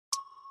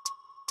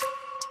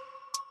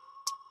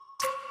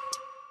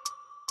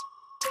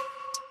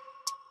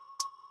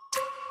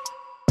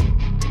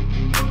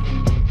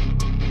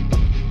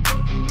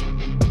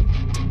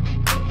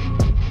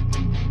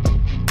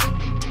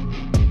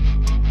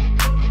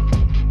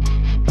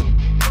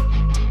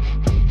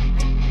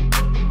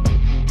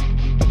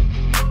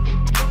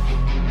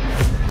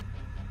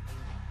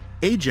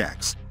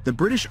Ajax, the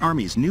British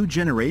Army's new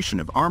generation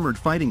of armored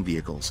fighting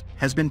vehicles,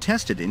 has been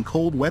tested in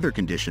cold weather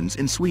conditions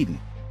in Sweden.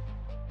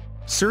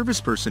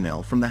 Service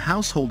personnel from the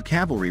Household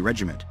Cavalry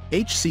Regiment,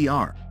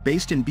 HCR,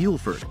 based in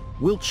Buleford,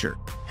 Wiltshire,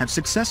 have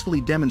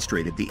successfully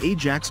demonstrated the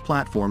Ajax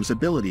platform's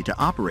ability to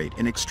operate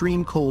in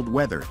extreme cold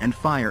weather and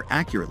fire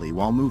accurately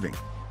while moving.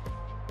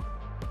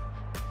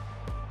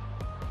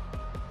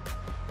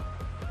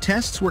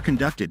 Tests were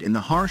conducted in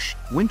the harsh,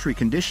 wintry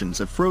conditions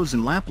of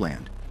frozen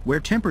Lapland, where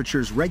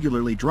temperatures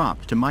regularly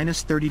dropped to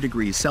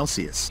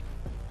 -30°C.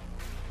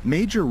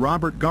 Major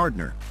Robert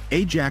Gardner,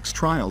 Ajax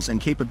Trials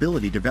and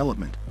Capability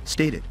Development,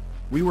 stated,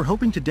 "We were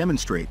hoping to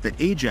demonstrate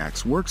that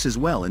Ajax works as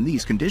well in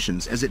these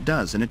conditions as it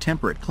does in a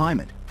temperate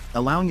climate,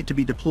 allowing it to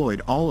be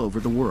deployed all over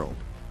the world."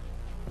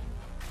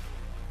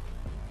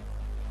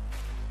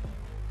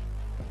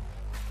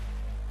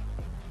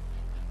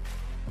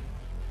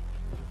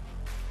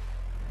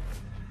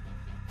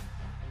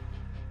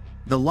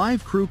 The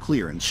live crew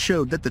clearance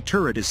showed that the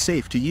turret is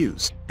safe to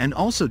use, and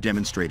also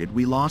demonstrated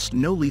we lost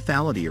no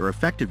lethality or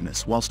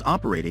effectiveness whilst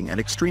operating at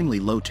extremely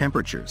low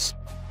temperatures.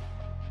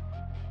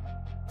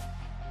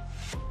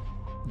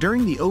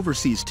 During the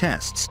overseas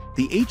tests,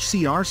 the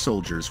HCR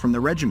soldiers from the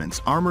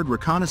regiment's Armoured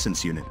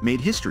Reconnaissance Unit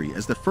made history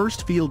as the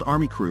first Field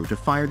Army crew to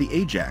fire the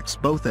Ajax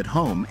both at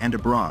home and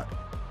abroad.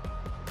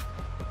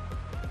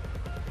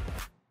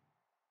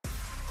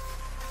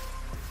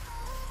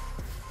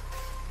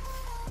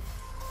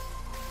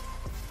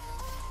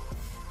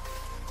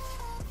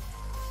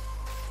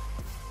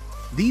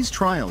 "These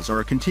trials are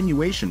a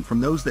continuation from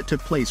those that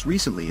took place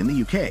recently in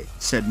the UK,"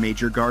 said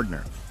Major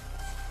Gardner.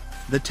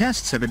 "The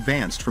tests have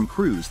advanced from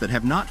crews that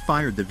have not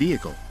fired the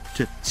vehicle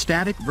to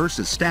static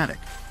versus static,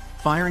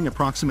 firing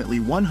approximately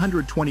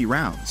 120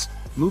 rounds,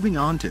 moving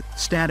on to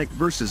static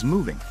versus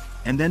moving,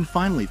 and then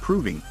finally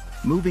proving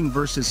moving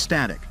versus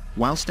static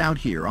whilst out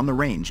here on the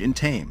range in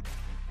Tame."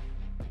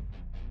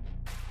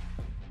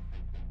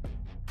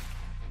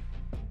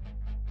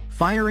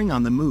 Firing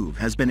on the move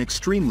has been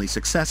extremely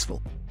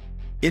successful.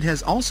 It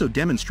has also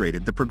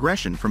demonstrated the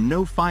progression from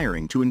no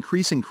firing to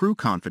increasing crew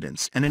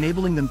confidence and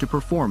enabling them to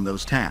perform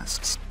those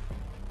tasks.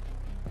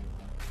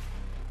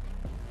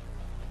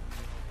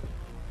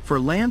 For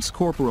Lance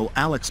Corporal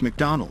Alex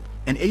MacDonald,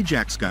 an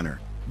Ajax gunner,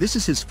 this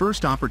is his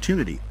first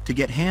opportunity to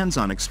get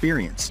hands-on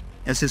experience,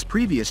 as his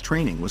previous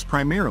training was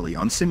primarily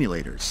on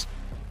simulators.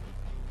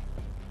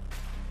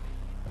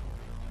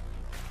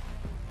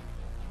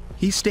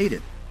 He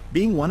stated,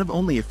 "Being one of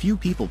only a few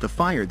people to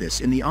fire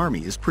this in the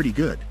Army is pretty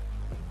good.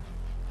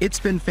 It's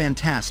been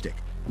fantastic,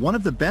 one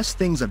of the best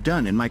things I've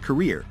done in my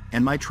career,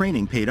 and my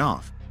training paid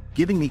off,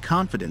 giving me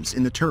confidence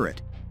in the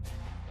turret."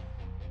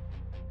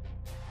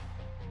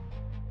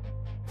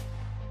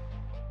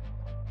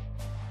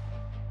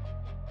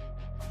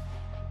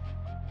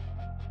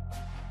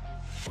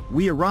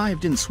 We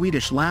arrived in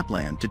Swedish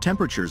Lapland to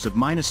temperatures of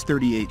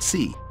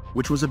 -38°C,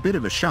 which was a bit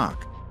of a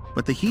shock,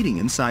 but the heating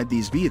inside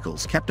these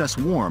vehicles kept us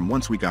warm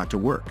once we got to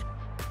work.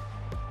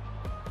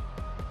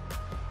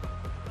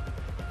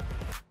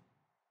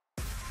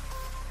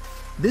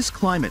 "This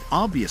climate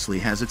obviously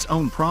has its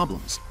own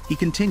problems," he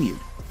continued,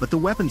 "but the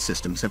weapon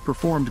systems have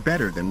performed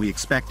better than we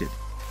expected.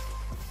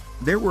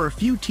 There were a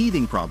few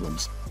teething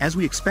problems, as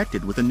we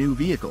expected with a new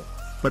vehicle,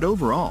 but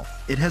overall,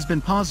 it has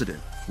been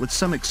positive, with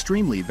some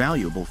extremely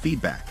valuable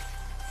feedback.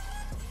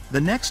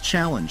 The next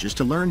challenge is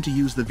to learn to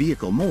use the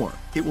vehicle more.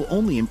 It will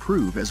only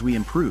improve as we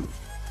improve."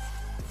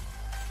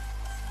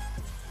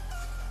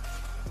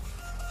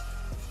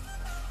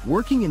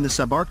 Working in the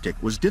subarctic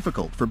was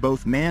difficult for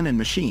both man and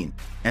machine,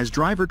 as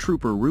driver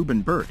trooper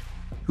Ruben Burt,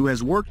 who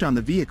has worked on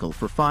the vehicle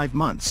for 5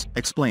 months,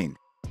 explained.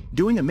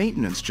 "Doing a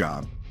maintenance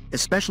job,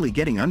 especially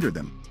getting under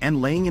them,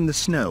 and laying in the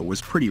snow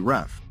was pretty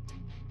rough.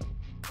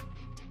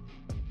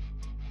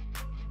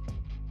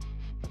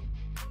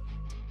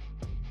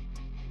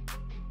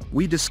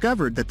 We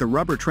discovered that the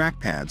rubber track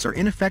pads are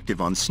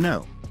ineffective on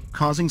snow,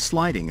 causing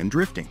sliding and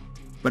drifting,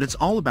 but it's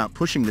all about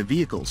pushing the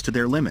vehicles to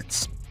their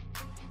limits.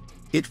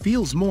 It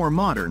feels more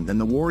modern than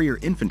the Warrior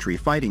infantry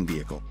fighting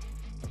vehicle.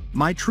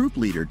 My troop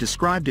leader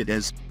described it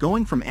as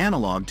going from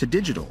analog to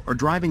digital or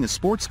driving a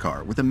sports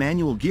car with a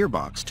manual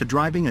gearbox to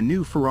driving a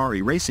new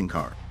Ferrari racing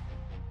car."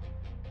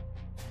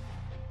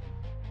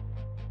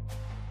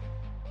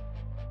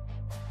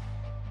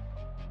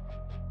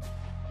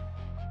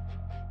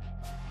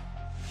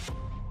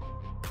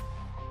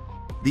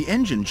 "The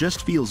engine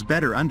just feels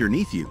better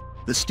underneath you,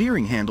 the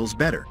steering handle's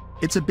better,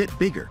 it's a bit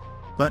bigger,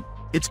 but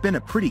it's been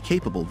a pretty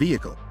capable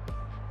vehicle.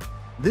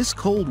 This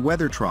cold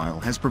weather trial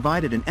has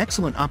provided an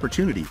excellent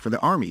opportunity for the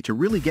Army to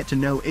really get to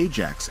know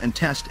Ajax and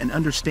test and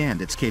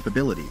understand its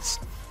capabilities."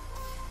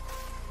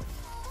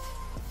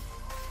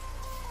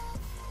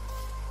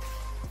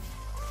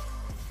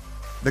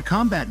 The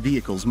combat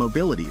vehicle's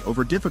mobility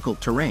over difficult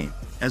terrain,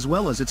 as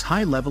well as its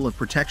high level of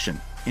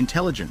protection,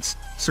 intelligence,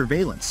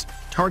 surveillance,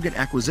 target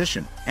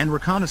acquisition, and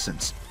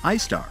reconnaissance,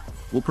 ISTAR,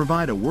 will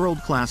provide a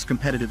world-class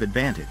competitive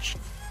advantage.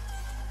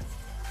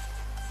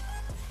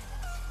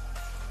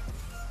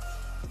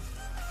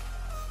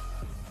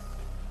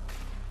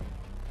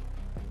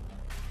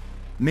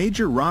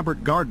 Major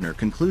Robert Gardner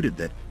concluded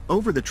that,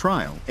 over the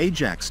trial,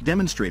 Ajax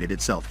demonstrated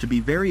itself to be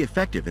very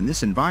effective in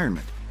this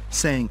environment,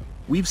 saying,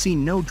 "We've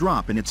seen no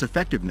drop in its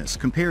effectiveness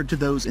compared to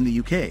those in the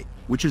UK,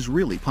 which is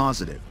really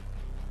positive.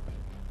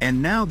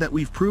 And now that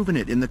we've proven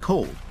it in the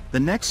cold, the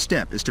next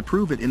step is to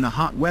prove it in the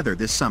hot weather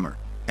this summer,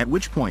 at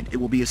which point it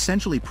will be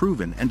essentially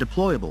proven and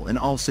deployable in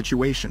all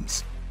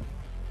situations."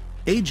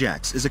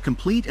 Ajax is a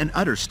complete and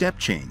utter step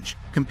change,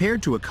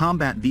 compared to a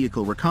combat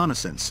vehicle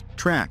reconnaissance,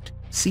 tracked,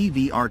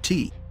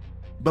 CVRT.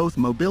 Both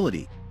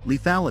mobility,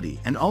 lethality,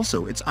 and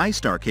also its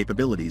ISTAR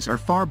capabilities are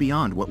far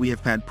beyond what we have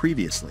had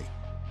previously.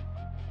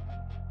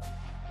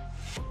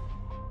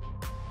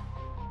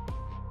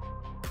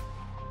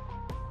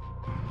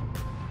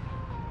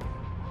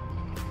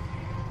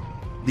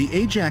 The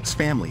Ajax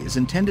family is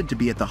intended to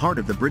be at the heart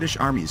of the British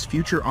Army's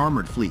future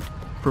armoured fleet,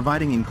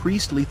 providing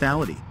increased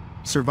lethality,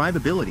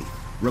 survivability,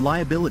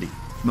 reliability,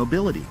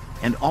 mobility,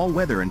 and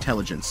all-weather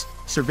intelligence,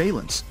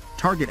 surveillance,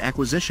 target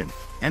acquisition,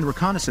 and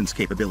reconnaissance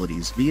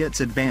capabilities via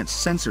its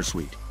advanced sensor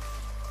suite.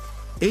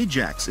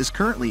 Ajax is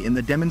currently in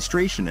the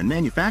demonstration and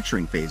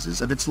manufacturing phases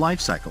of its life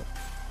cycle.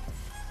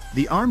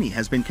 The Army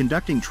has been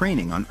conducting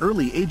training on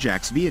early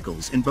Ajax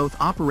vehicles in both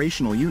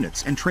operational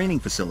units and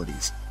training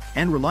facilities,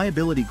 and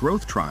reliability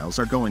growth trials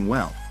are going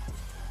well.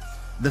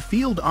 The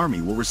Field Army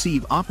will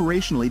receive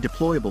operationally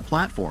deployable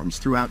platforms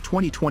throughout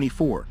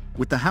 2024,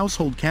 with the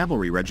Household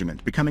Cavalry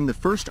Regiment becoming the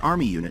first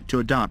Army unit to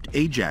adopt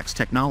Ajax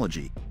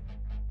technology.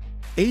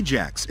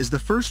 Ajax is the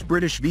first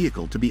British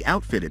vehicle to be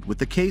outfitted with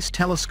the Case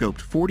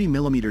telescoped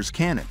 40mm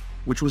cannon,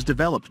 which was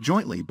developed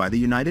jointly by the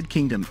United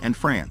Kingdom and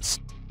France.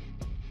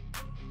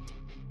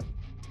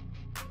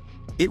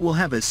 It will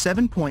have a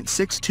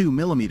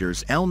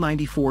 7.62mm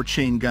L94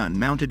 chain gun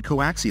mounted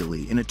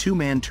coaxially in a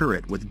two-man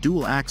turret with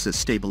dual-axis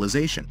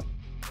stabilization.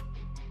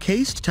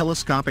 Cased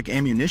telescopic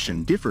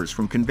ammunition differs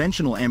from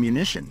conventional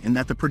ammunition in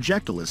that the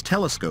projectile is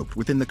telescoped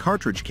within the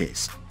cartridge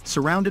case,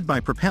 surrounded by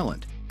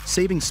propellant,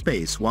 saving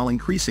space while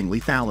increasing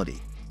lethality.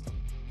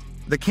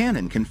 The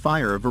cannon can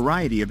fire a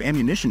variety of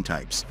ammunition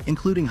types,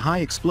 including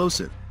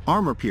high-explosive,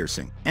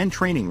 armor-piercing, and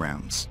training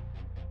rounds.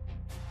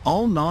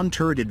 All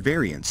non-turreted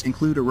variants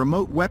include a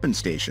remote weapon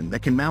station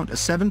that can mount a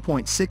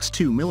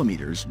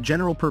 7.62mm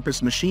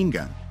general-purpose machine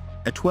gun,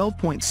 a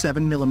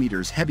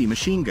 12.7mm heavy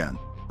machine gun,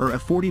 or a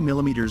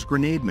 40mm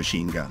grenade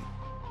machine gun.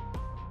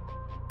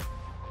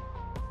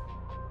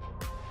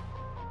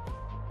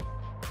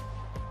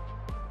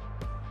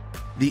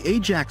 The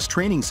Ajax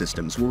training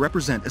systems will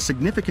represent a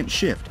significant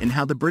shift in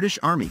how the British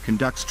Army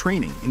conducts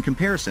training in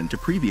comparison to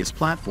previous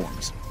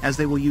platforms, as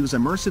they will use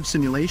immersive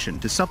simulation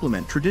to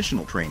supplement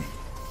traditional training.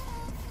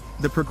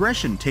 The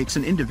progression takes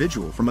an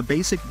individual from a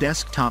basic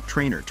desktop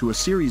trainer to a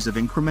series of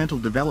incremental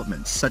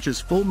developments such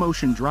as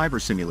full-motion driver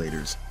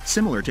simulators,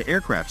 similar to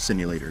aircraft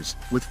simulators,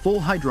 with full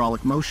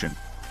hydraulic motion,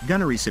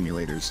 gunnery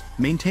simulators,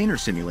 maintainer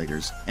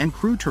simulators, and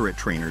crew turret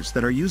trainers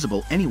that are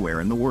usable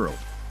anywhere in the world.